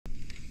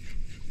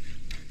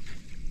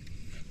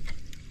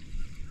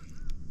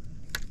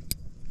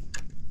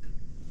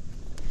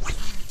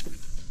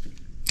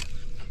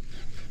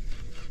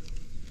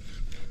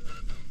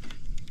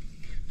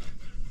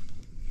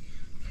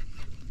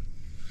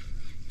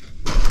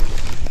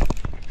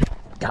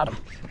Got him.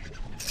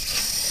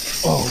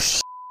 Oh,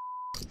 sh.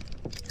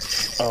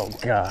 Oh,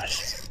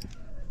 gosh.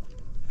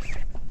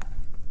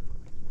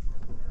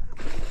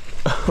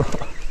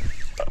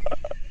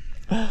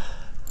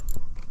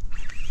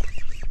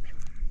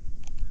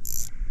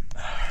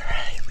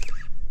 Alright.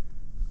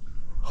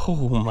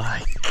 Oh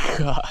my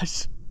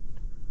gosh.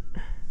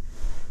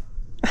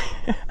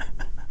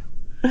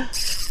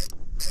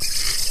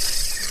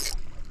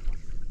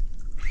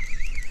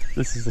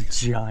 This is a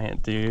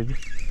giant, dude.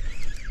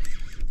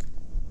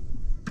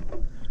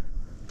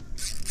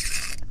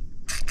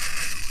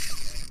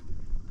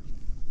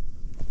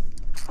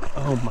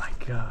 Oh my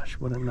gosh,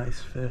 what a nice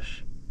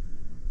fish.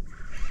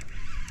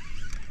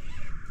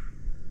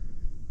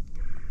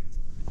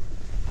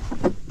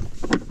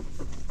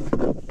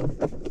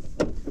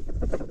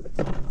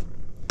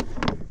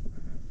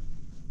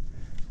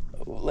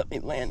 Oh, let me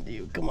land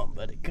you. Come on,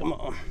 buddy, come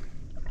on.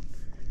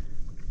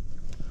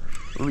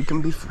 We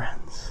can be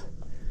friends.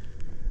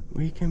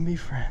 We can be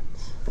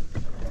friends.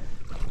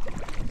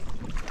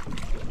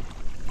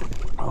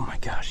 Oh my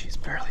gosh, he's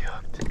barely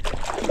hooked.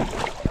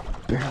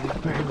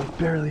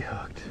 Barely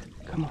hooked.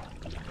 Come on.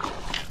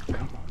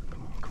 Come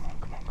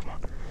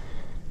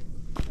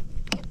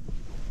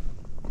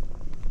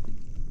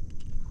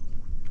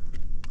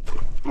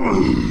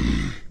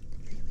on.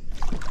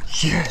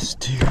 Yes,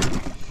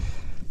 dude.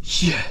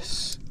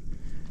 Yes.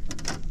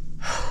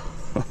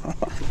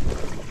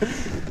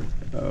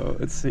 Oh,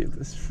 let's see if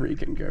this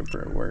freaking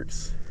GoPro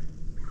works.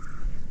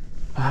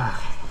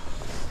 Ah,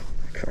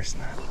 of course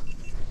not.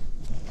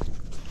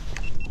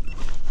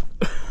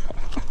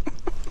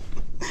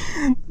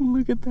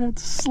 Look at that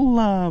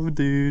slob,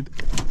 dude.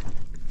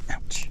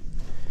 Ouch.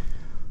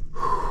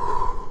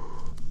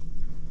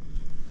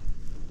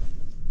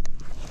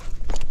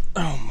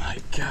 Oh my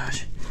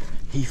gosh.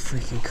 He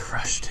freaking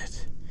crushed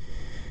it.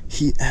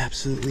 He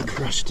absolutely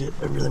crushed it.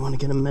 I really want to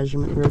get a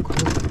measurement real quick.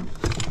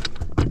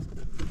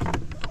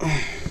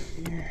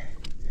 Here.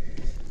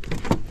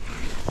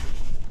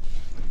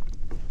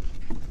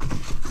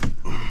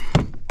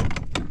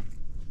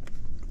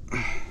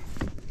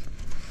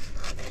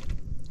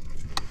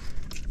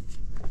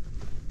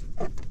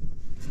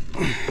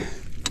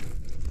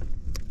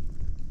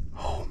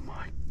 Oh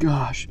my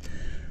gosh.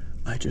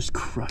 I just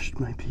crushed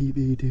my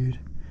PB, dude.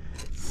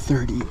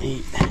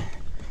 38.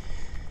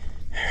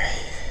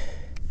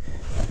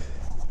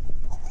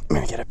 I'm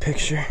gonna get a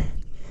picture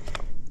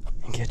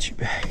and get you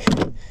back.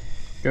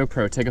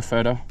 GoPro, take a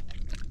photo.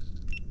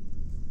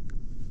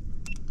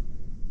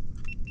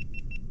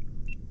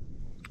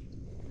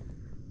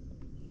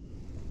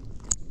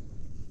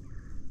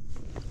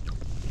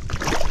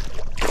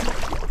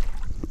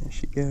 There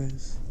she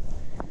goes.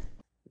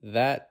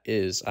 That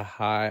is a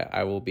high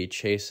I will be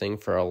chasing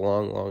for a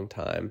long, long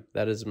time.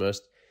 That is the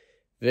most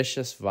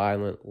vicious,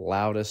 violent,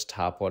 loudest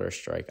topwater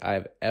strike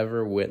I've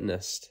ever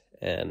witnessed.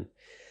 And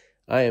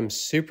I am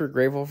super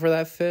grateful for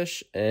that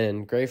fish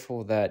and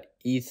grateful that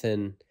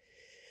Ethan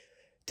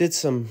did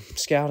some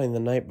scouting the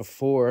night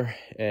before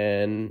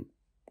and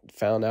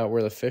found out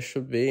where the fish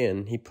would be,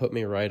 and he put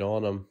me right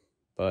on them.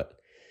 But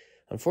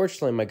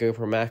unfortunately, my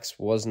GoPro Max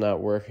was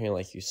not working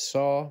like you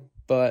saw,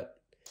 but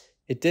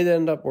it did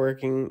end up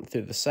working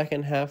through the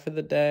second half of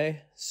the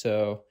day,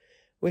 so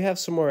we have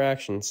some more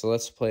action, so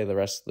let's play the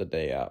rest of the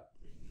day out.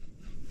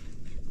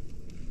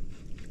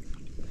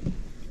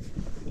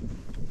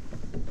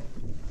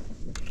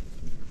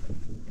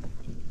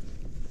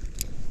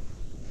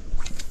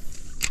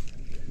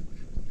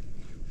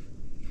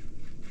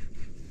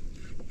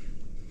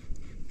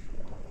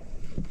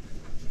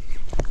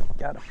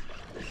 Got him.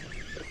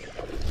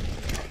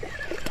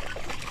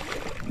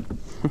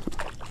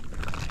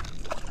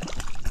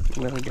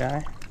 Little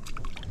guy.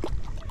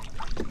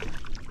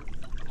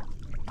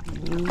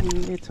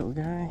 Little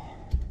guy.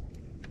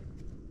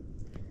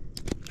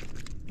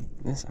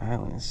 This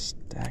island is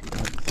stacked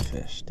up with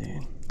fish,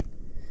 dude.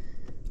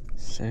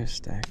 So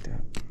stacked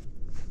up.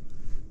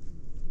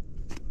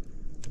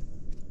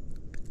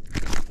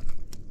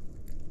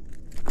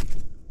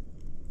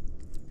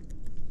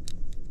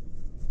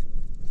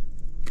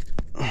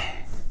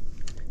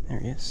 There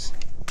he is.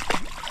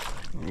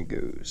 There he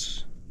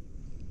goes.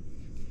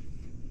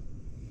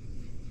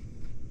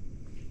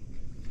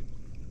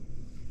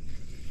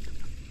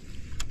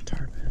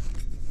 Tarpon.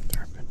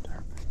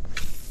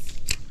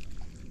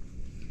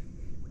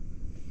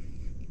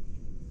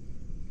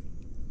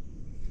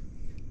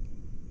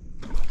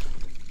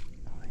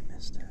 Oh, I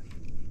missed it.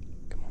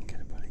 Come on, get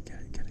it, buddy.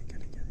 Get it.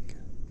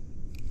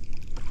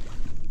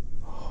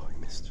 Oh, he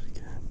missed it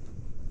again.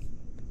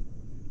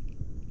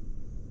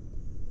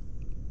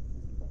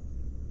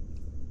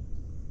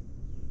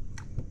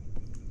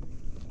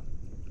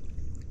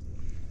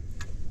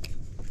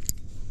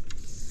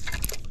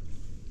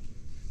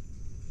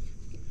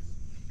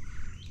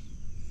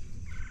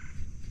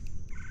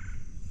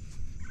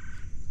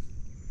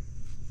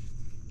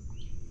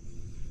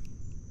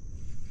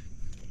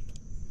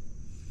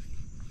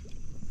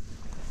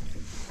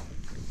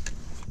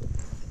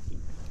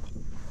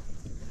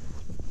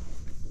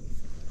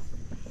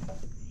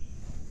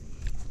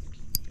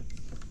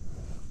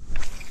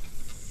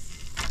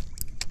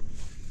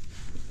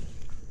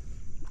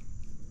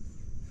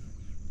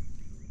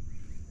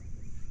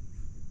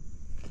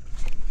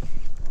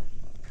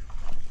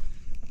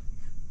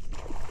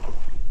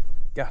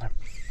 got him.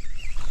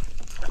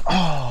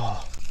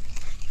 Oh!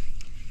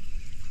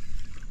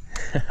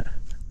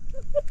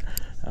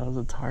 That was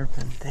a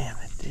tarpon. Damn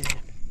it,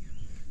 dude.